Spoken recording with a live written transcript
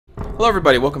Hello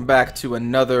everybody, welcome back to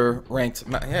another ranked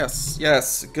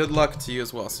yes, good luck to you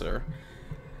as well, sir.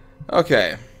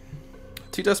 Okay.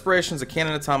 2 Desperations, a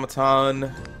Cannon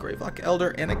Automaton, Gravelock Elder,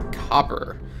 and a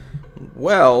Copper.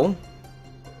 Well.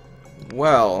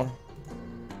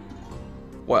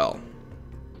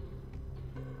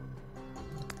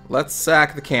 Let's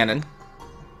sack the cannon.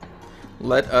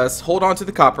 Let us hold on to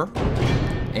the copper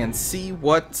and see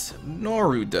what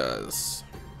Noru does.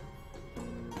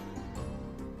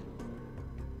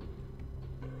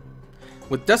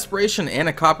 With Desperation and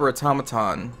a Copper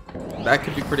Automaton, that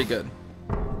could be pretty good.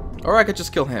 Or I could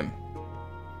just kill him.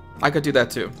 I could do that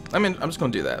too. I mean, I'm just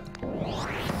going to do that.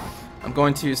 I'm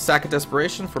going to sack a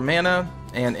Desperation for mana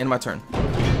and end my turn.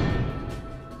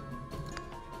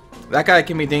 That guy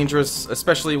can be dangerous,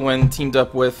 especially when teamed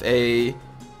up with a...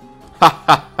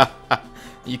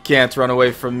 You can't run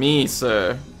away from me,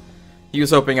 sir. He was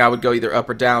hoping I would go either up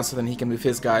or down so then he can move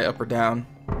his guy up or down.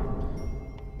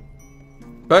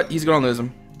 But he's going to lose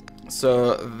him.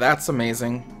 So that's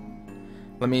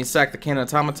amazing. Let me sack the Cannon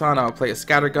Automaton. I'll play a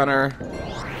Scattergunner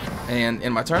and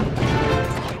end my turn.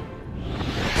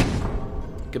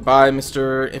 Goodbye,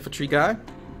 Mr. Infantry guy.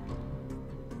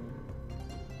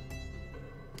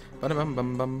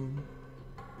 Ba-da-bum-bum-bum.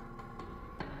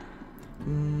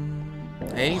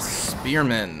 A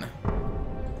Spearman.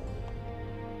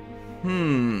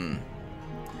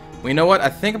 Well, you know what? I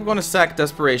think I'm going to sack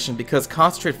Desperation because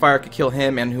Concentrate Fire could kill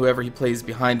him and whoever he plays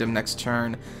behind him next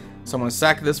turn. So I'm going to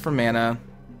sack this for mana.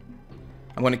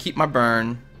 I'm going to keep my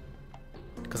burn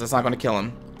because that's not going to kill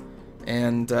him.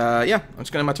 And yeah, I'm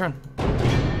just going to end my turn.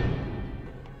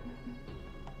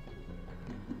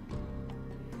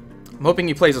 I'm hoping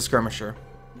he plays a Skirmisher.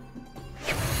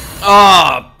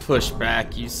 Ah, push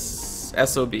back, you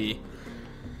SOB.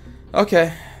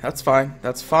 Okay, that's fine.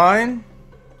 That's fine.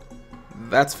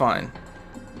 That's fine.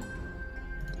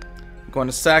 I'm going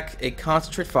to sack a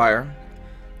Concentrate Fire.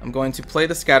 I'm going to play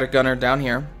the Scattergunner down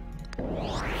here.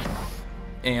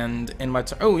 And in my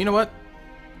turn... Oh, you know what?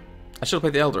 I should have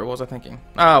played the Elder. What was I thinking?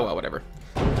 Ah, well, whatever.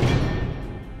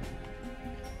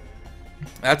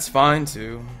 That's fine,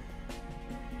 too.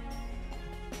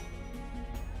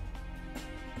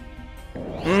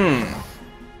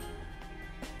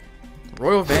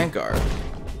 Royal Vanguard.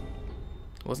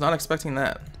 Was not expecting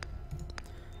that.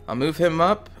 I'll move him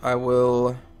up. I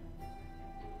will...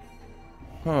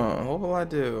 What will I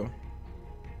do?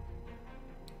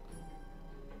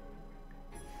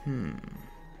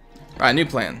 Alright, new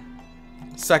plan.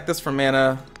 Sack this for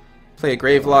mana. Play a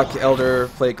Gravelock Elder.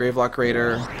 Play a Gravelock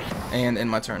Raider. And end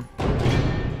my turn.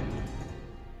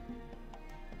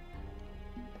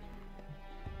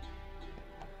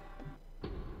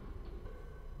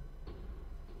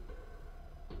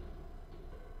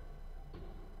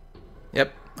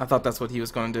 Yep, I thought that's what he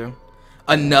was going to do.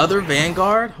 Another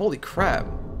Vanguard? Holy crap.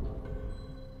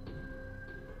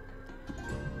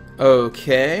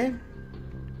 Okay.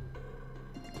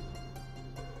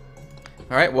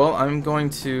 Alright, well, I'm going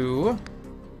to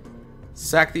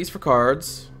sack these for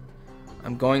cards.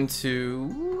 I'm going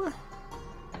to...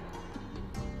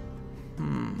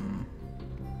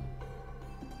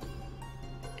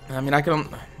 I mean, I can...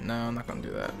 No, I'm not going to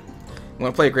do that. I'm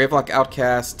going to play a Gravelock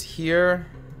Outcast here.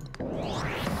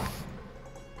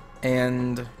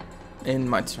 And in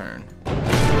my turn.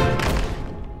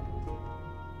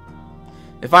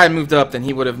 If I had moved up, then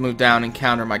he would have moved down and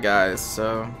countered my guys,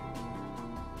 so...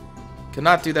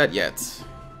 Cannot do that yet.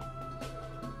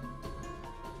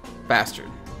 Bastard.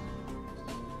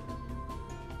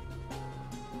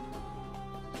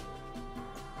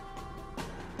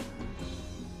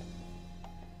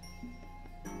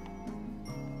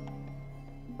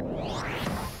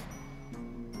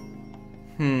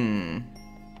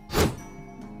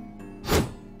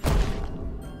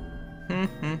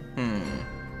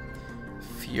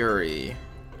 Fury.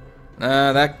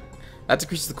 That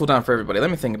decreases the cooldown for everybody. Let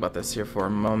me think about this here for a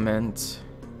moment.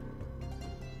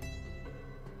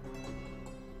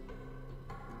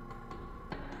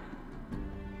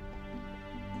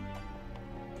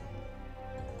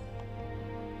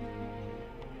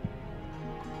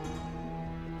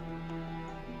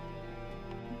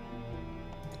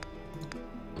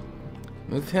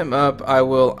 Move him up. I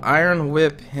will Iron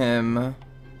Whip him.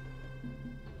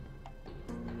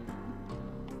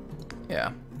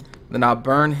 Yeah. Then I'll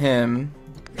burn him.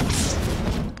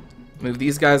 Move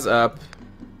these guys up.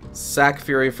 Sack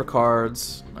Fury for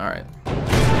cards. Alright.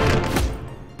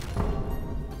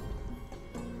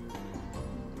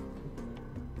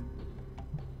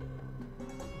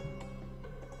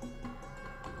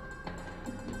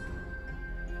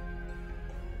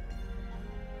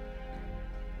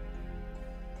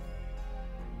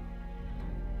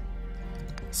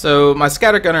 So my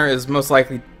Scattergunner is most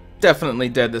likely definitely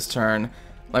dead this turn.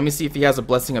 Let me see if he has a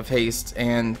Blessing of Haste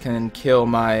and can kill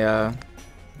my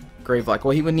Gravelock.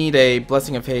 Well, he would need a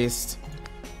Blessing of Haste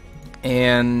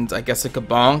and I guess a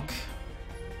Kabonk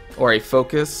or a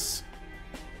Focus.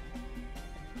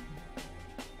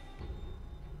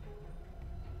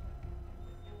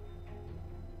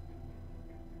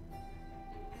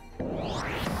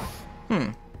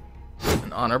 An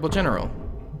Honorable General.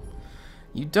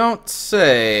 You don't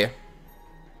say.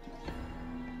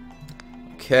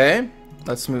 Okay,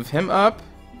 let's move him up.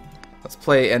 Let's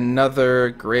play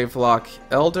another Gravelock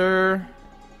Elder.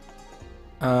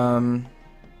 Actually,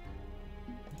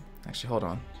 hold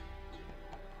on.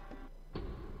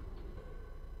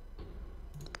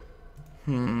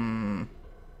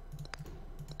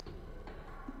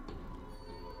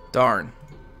 Darn.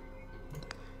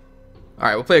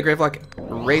 Alright, we'll play a Gravelock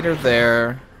Raider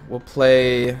there. We'll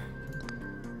play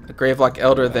a Gravelock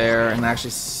Elder there and actually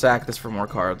sack this for more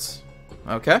cards.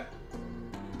 Okay.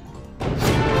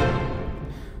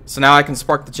 So now I can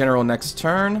spark the General next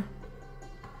turn.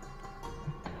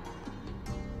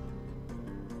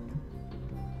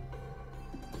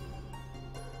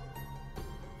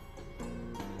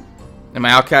 And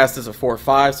my Outcast is a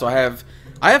 4/5, so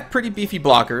I have pretty beefy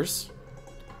blockers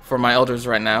for my Elders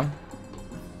right now.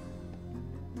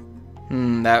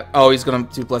 Oh, he's gonna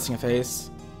do Blessing of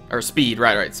Haste. Or Speed,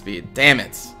 right, Speed. Damn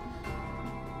it.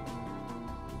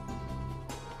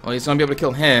 Well, he's gonna be able to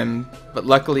kill him, but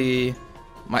luckily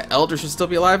my Elder should still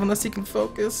be alive unless he can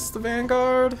focus the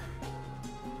Vanguard.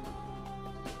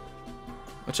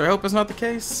 Which I hope is not the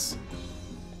case.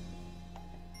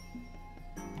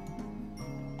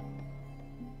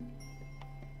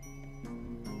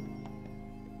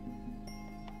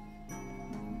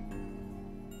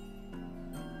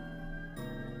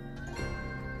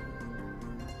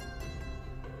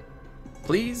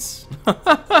 Please?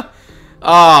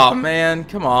 Oh man,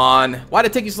 come on. Why'd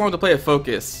it take you so long to play a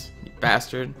Focus? You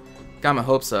bastard. Got my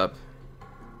hopes up.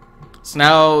 So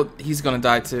now he's gonna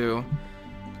die too.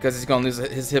 Because he's gonna lose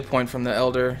his hit point from the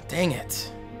Elder. Dang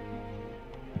it.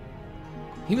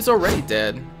 He was already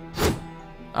dead.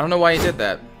 I don't know why he did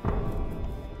that.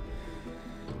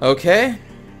 Okay.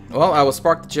 Well, I will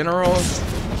spark the General.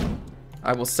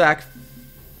 I will sack...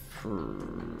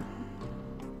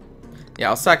 Yeah,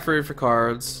 I'll sack Fury for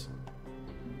cards.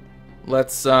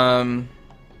 Let's actually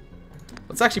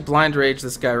Blind Rage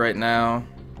this guy right now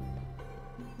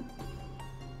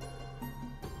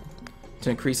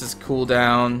to increase his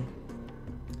cooldown,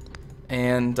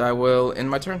 and I will end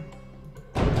my turn.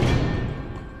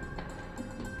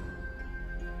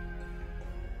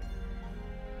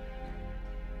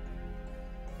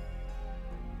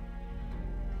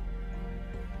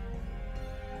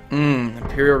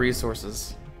 Imperial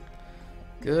Resources.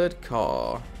 Good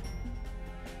call.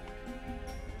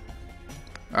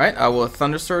 Alright, I will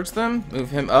Thunder Surge them,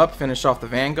 move him up, finish off the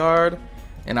Vanguard,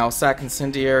 and I'll sack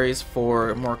Incendiaries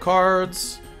for more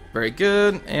cards. Very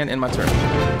good, and end my turn.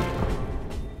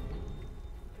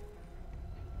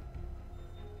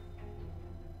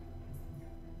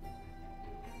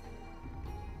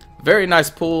 Very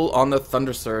nice pull on the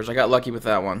Thunder Surge. I got lucky with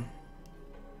that one.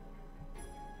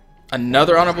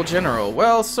 Another Honorable General.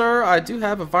 Well, sir, I do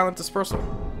have a Violent Dispersal.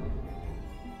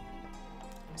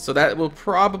 So that will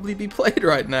probably be played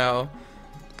right now.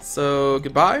 So,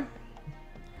 goodbye.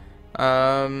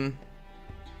 I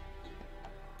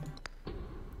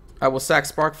will sack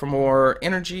Spark for more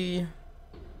energy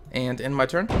and end my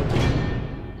turn.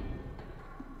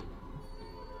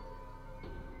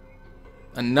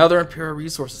 Another Imperial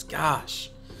Resources.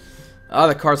 Gosh. Oh,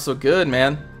 that card's so good,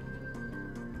 man.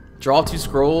 Draw 2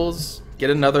 scrolls,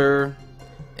 get another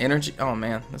energy. Oh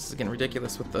man, this is getting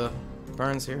ridiculous with the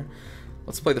burns here.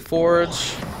 Let's play the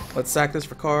Forge. Let's sack this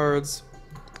for cards.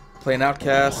 Play an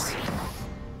Outcast.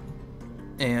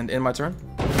 And end my turn.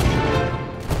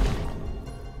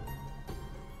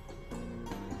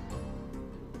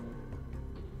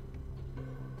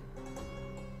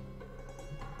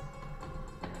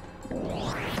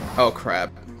 Oh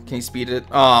crap. Can you speed it?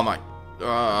 Oh my.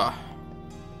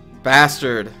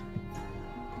 Bastard.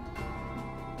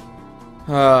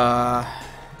 I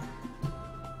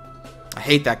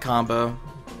hate that combo.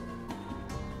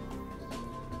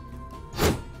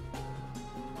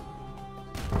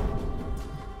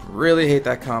 Really hate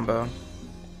that combo.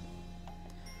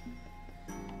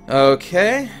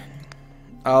 Okay.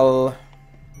 I'll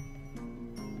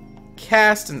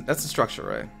cast, and that's the structure,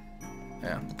 right?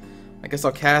 Yeah. I guess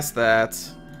I'll cast that.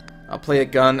 I'll play a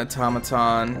Gun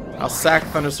Automaton. I'll sack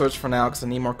Thunder Surge for now because I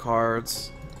need more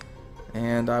cards.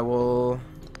 And I will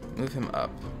move him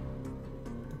up.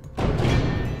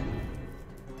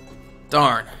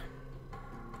 Darn.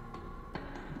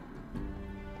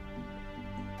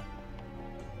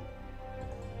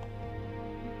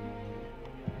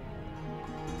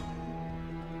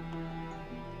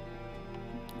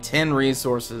 Ten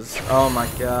resources. Oh my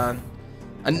god.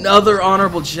 Another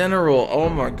honorable general. Oh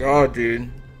my god, dude.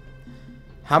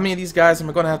 How many of these guys am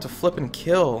I going to have to flip and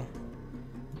kill?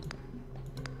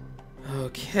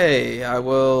 Okay, I'm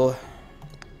going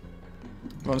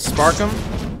to spark him.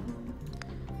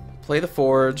 Play the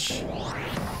Forge.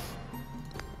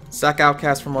 Sack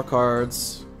Outcast for more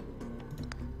cards.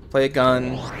 Play a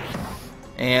gun.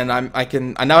 And I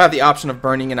now have the option of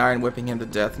burning and iron whipping him to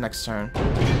death next turn.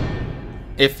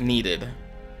 If needed.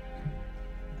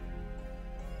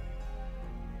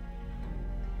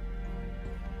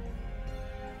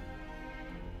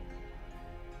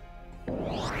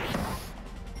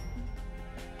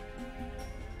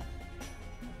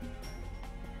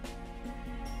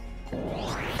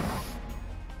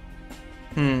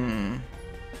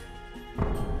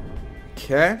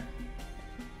 Okay.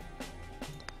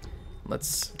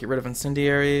 Let's get rid of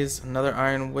incendiaries. Another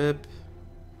iron whip.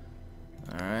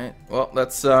 Alright. Well,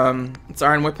 let's iron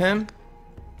whip him.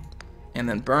 And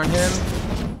then burn him.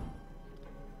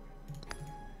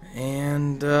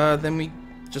 And then we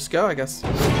just go, I guess.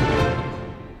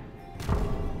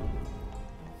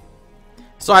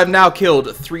 So I've now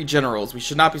killed 3 generals. We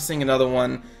should not be seeing another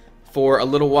one for a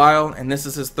little while. And this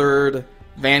is his 3rd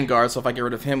Vanguard, so if I get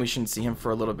rid of him, we shouldn't see him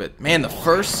for a little bit. Man, the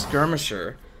first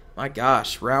skirmisher. My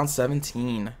gosh, round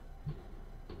 17.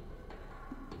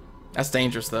 That's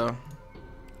dangerous, though.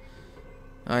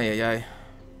 Ay, ay, ay.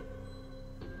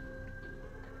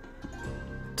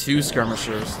 2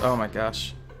 skirmishers. Oh my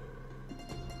gosh.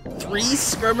 3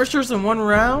 skirmishers in 1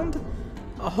 round?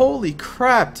 Oh, holy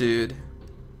crap, dude.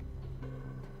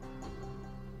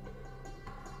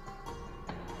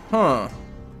 Huh.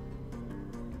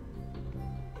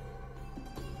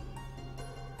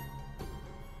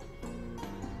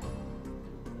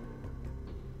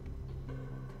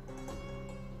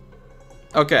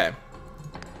 Okay.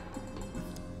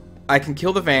 I can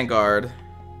kill the Vanguard.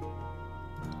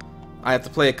 I have to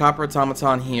play a Copper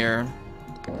Automaton here.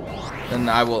 Then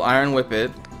I will Iron Whip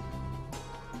it.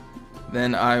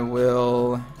 Then I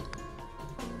will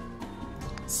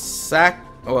sack.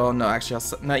 Well, no, actually,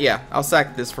 I'll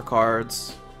sack this for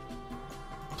cards.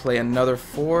 Play another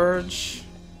Forge.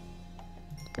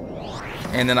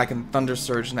 And then I can Thunder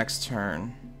Surge next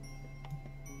turn.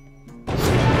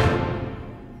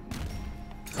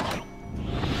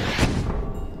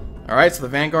 Alright, so the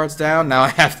Vanguard's down. Now I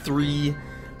have 3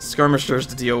 skirmishers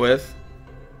to deal with.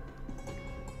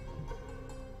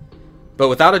 But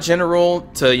without a general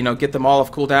to, get them all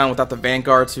off cooldown, without the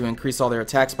Vanguard to increase all their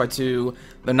attacks by 2,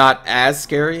 they're not as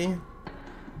scary.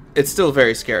 It's still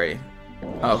very scary.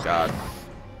 Oh god.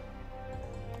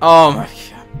 Oh my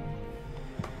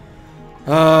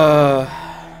god.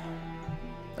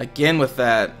 Again with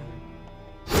that.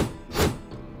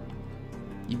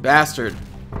 You bastard.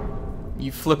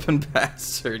 You flippin'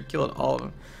 bastard. Killed all of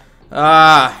them.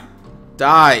 Ah.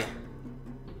 Die.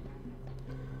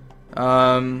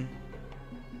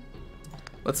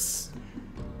 Let's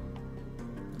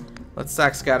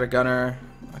sack Scattergunner.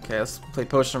 Okay, let's play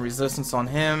Potion of Resistance on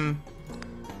him.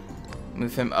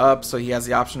 Move him up so he has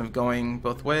the option of going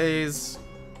both ways.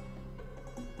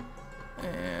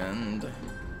 And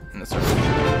in the circle.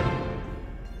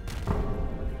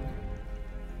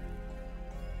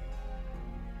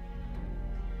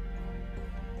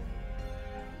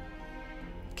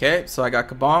 Okay, so I got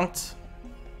kabonked.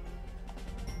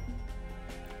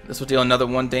 This will deal another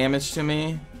 1 damage to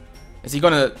me. Is he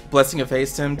going to Blessing of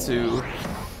Haste him to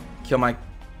kill my...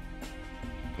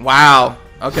 Wow.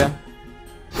 Okay.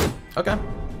 Okay.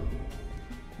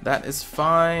 That is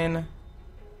fine.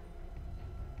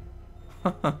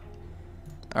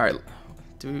 Alright.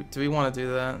 Do we want to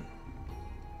do that?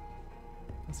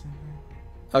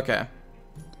 Okay.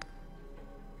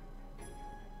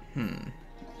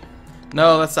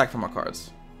 No, let's sack for more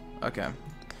cards. Okay.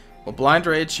 We'll Blind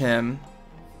Rage him.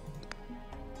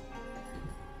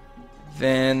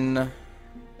 Then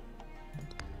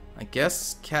I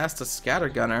guess cast a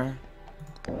Scattergunner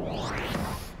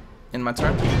in my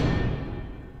turn.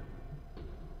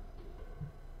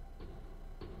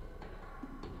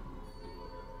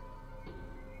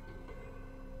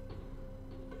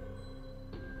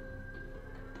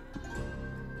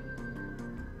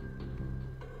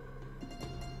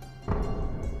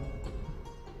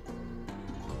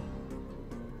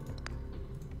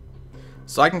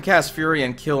 So I can cast Fury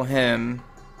and kill him.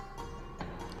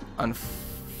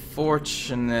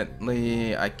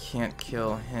 Unfortunately, I can't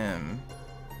kill him.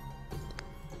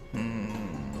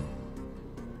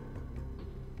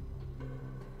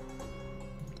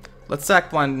 Let's sack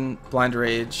Blind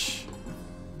Rage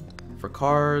for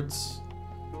cards.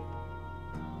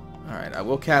 Alright, I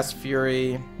will cast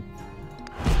Fury.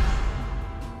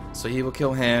 So he will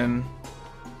kill him.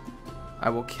 I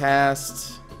will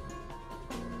cast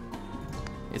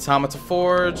Automata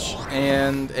Forge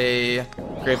and a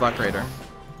Gravelock Raider.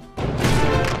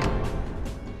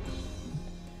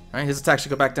 Alright, his attack should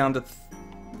go back down to...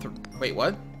 Wait,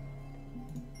 what?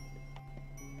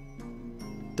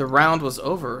 The round was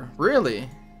over. Really?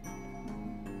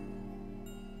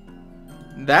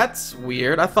 That's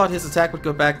weird. I thought his attack would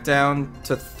go back down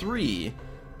to 3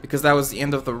 because that was the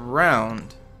end of the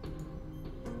round.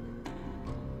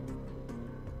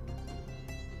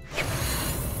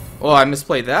 Well, I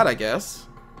misplayed that, I guess.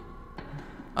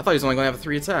 I thought he was only going to have a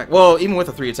 3 attack. Well, even with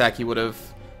a 3 attack, he would have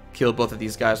killed both of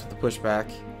these guys with the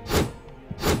pushback.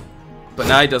 But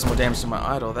now he does more damage to my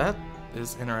idol. That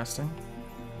is interesting.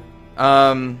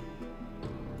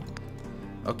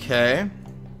 Okay.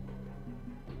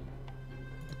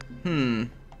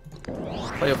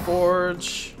 Play a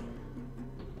Forge.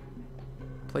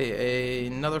 Play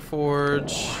another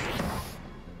Forge.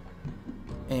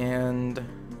 And...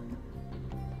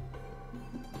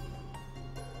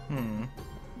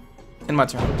 In my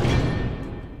turn.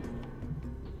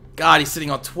 God, he's sitting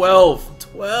on 12.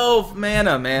 12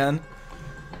 mana, man.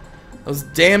 Those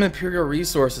damn Imperial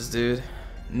resources, dude.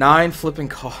 9 flipping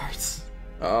cards.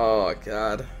 Oh,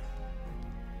 God.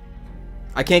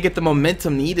 I can't get the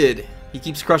momentum needed. He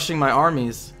keeps crushing my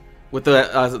armies. With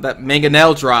the that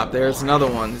Mangonel drop. There's another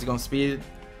one. Is he going to speed?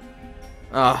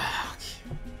 And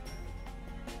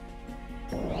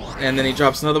then he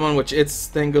drops another one, which its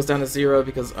thing goes down to 0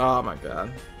 because... Oh, my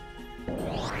God.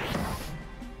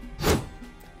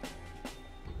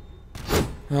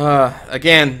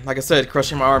 Again, like I said,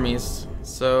 crushing my armies.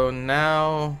 So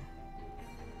now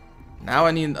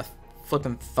I need a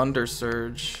flipping Thunder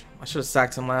Surge. I should have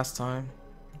sacked him last time.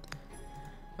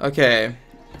 Okay,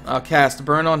 I'll cast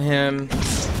Burn on him.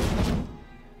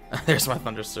 There's my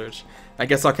Thunder Surge. I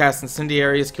guess I'll cast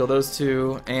Incendiaries, kill those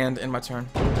 2, and end my turn.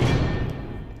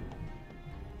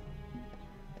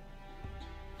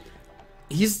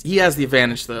 He has the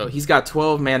advantage though. He's got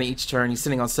 12 mana each turn. He's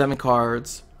sitting on 7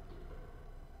 cards.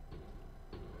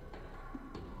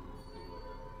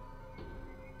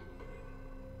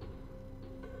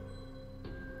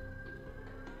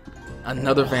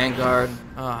 Another Vanguard.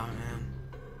 Oh man.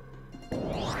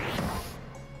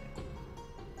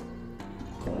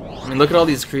 I mean, look at all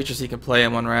these creatures he can play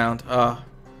in one round.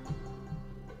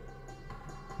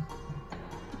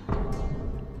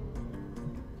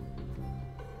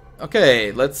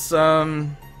 Okay, let's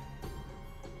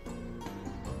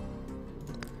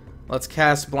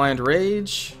cast Blind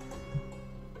Rage.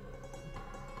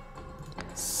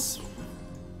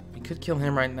 We could kill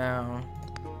him right now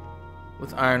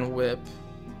with Iron Whip.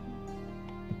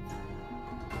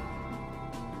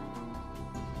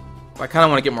 I kind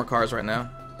of want to get more cards right now.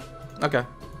 Okay.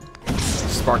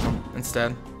 Spark them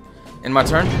instead. In my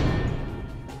turn.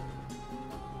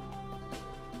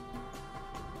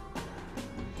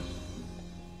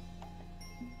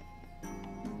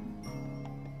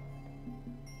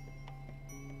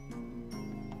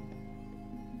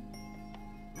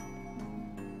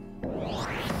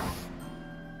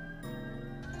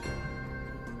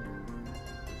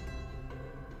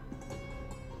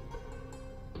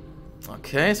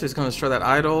 Okay, so he's gonna destroy that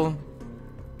idol.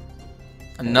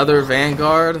 Another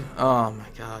Vanguard. Oh my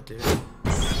God, dude.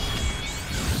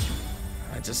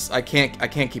 I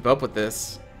can't keep up with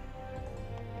this.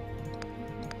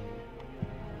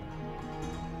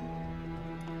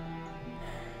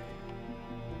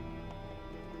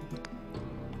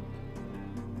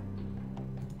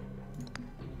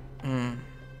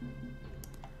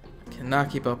 Cannot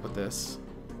keep up with this.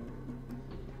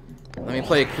 Let me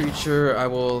play a creature. I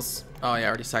will. Oh yeah, I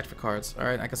already sacked for cards.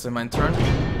 Alright, I guess it's my turn.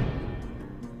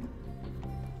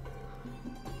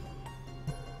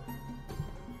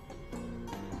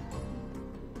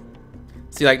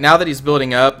 See, like now that he's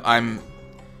building up, I'm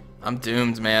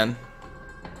doomed, man.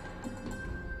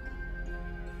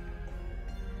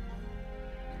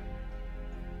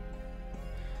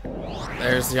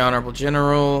 There's the Honorable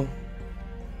General.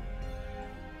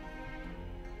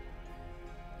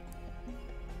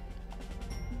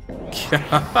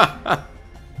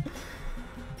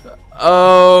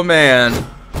 Oh man.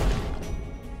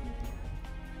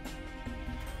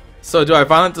 So do I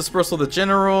Violent Dispersal the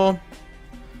General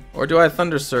or do I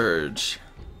Thunder Surge?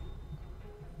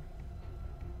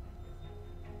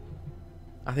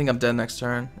 I think I'm dead next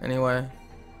turn anyway.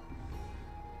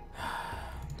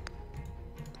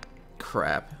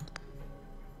 crap.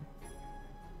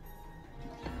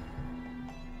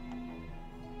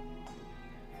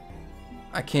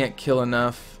 I can't kill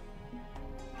enough.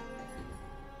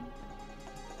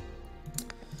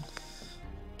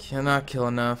 Cannot kill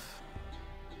enough.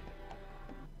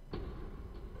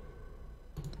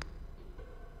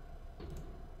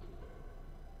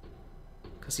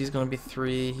 Because he's going to be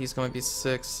 3. He's going to be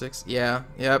 6. 6. Yeah.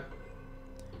 Yep.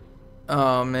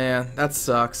 Oh, man. That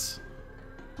sucks.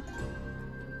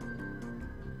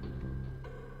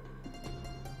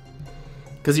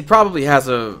 Because he probably has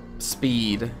a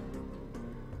speed.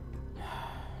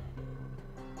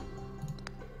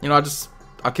 You know,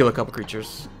 I'll kill a couple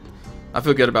creatures. I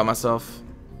feel good about myself.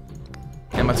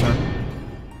 And my turn.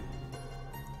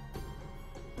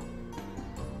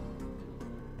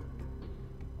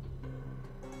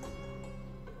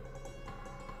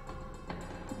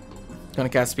 Gonna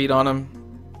cast speed on him.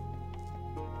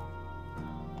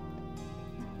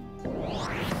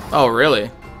 Oh,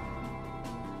 really?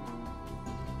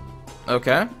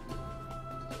 Okay.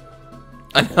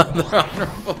 Another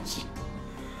honorable.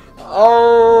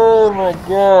 Oh my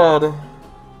god.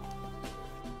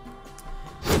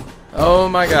 Oh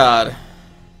my god.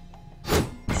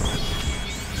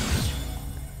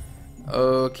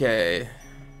 Okay.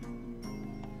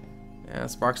 Yeah,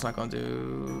 Spark's not gonna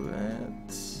do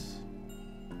it.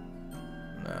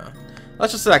 No.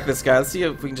 Let's just sack this guy. Let's see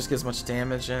if we can just get as much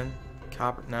damage in.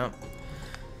 Copper, no.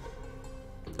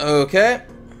 Okay.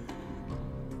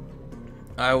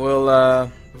 I will,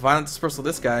 violent dispersal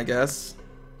this guy, I guess.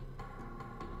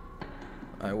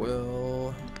 I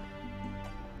will...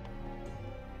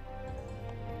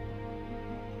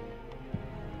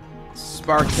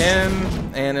 Spark him,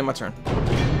 and in my turn.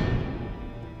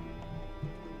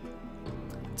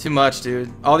 Too much,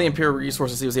 dude. All the Imperial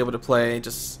resources he was able to play,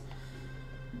 just...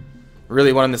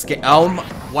 really won him this game. Oh my...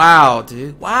 Wow,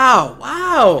 dude. Wow,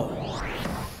 wow!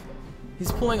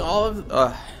 He's pulling all of...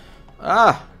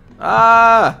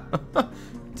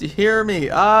 Do you hear me?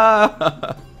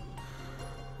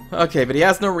 Okay, but he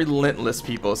has no relentless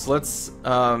people, so let's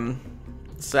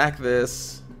sack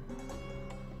this.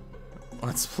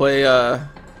 Let's play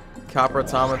Copper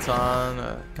Automaton,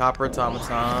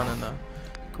 and a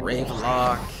Grave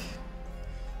Lock,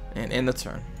 and end the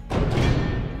turn.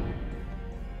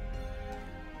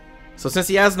 So since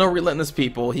he has no relentless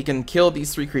people, he can kill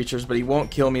these 3 creatures, but he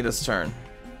won't kill me this turn.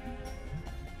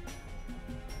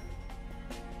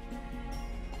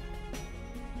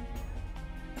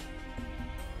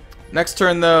 Next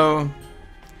turn, though.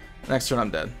 Next turn,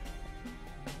 I'm dead.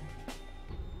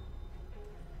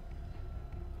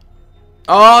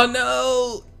 Oh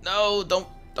no! No,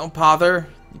 don't bother,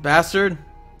 you bastard.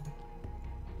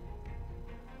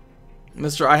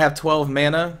 Mister, I have 12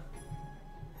 mana.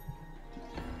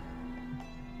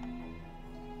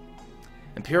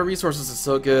 Imperial Resources is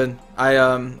so good.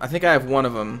 I think I have one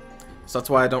of them, so that's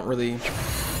why I don't really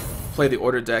play the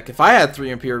order deck. If I had 3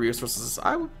 Imperial Resources,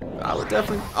 I would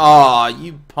definitely... Aw,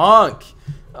 you punk!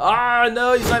 Ah,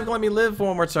 no, he's not even gonna let me live for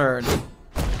one more turn.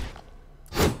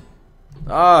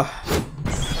 Ah.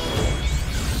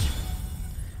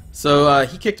 So,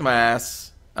 he kicked my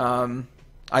ass.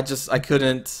 I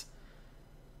couldn't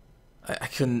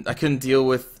deal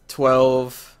with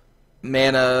 12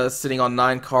 mana sitting on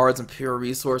 9 cards and pure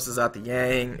resources at the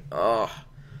Yang. Oh.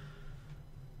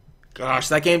 Gosh,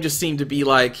 that game just seemed to be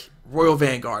like Royal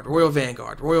Vanguard, Royal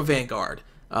Vanguard, Royal Vanguard.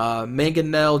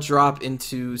 Mangonel drop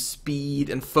into speed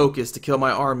and focus to kill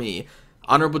my army.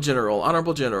 Honorable General,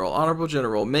 Honorable General, Honorable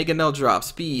General. Mangonel drop,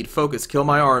 speed, focus, kill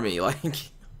my army.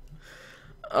 Like,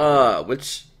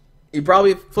 which he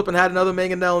probably flipping had another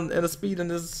Mangonel and a speed in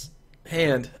his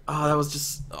hand. Oh, that was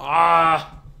just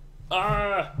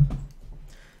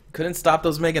couldn't stop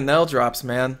those Mangonel drops,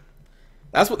 man.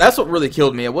 That's what really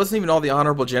killed me. It wasn't even all the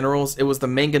Honorable Generals. It was the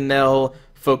Mangonel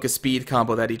focus speed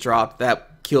combo that he dropped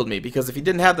that killed me. Because if he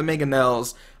didn't have the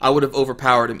Mangonels, I would have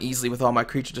overpowered him easily with all my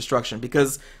creature destruction.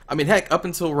 Because, I mean, heck, up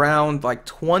until round like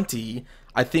 20,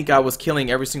 I think I was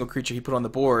killing every single creature he put on the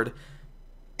board.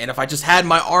 And if I just had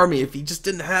my army, if he just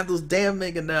didn't have those damn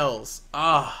Mangonels,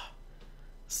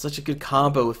 such a good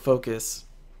combo with focus.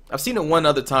 I've seen it one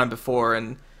other time before,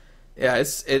 and yeah,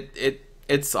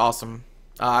 it's awesome.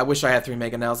 I wish I had 3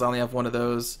 Mangonels. I only have one of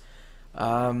those.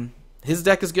 His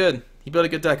deck is good. He built a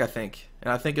good deck, I think.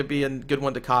 And I think it'd be a good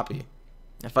one to copy.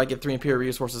 If I get 3 Imperial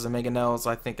Resources and Mangonels,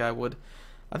 I think I would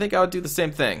do the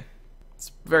same thing.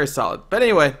 It's very solid. But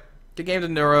anyway, good game to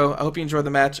Neuro. I hope you enjoyed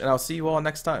the match, and I'll see you all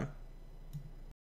next time.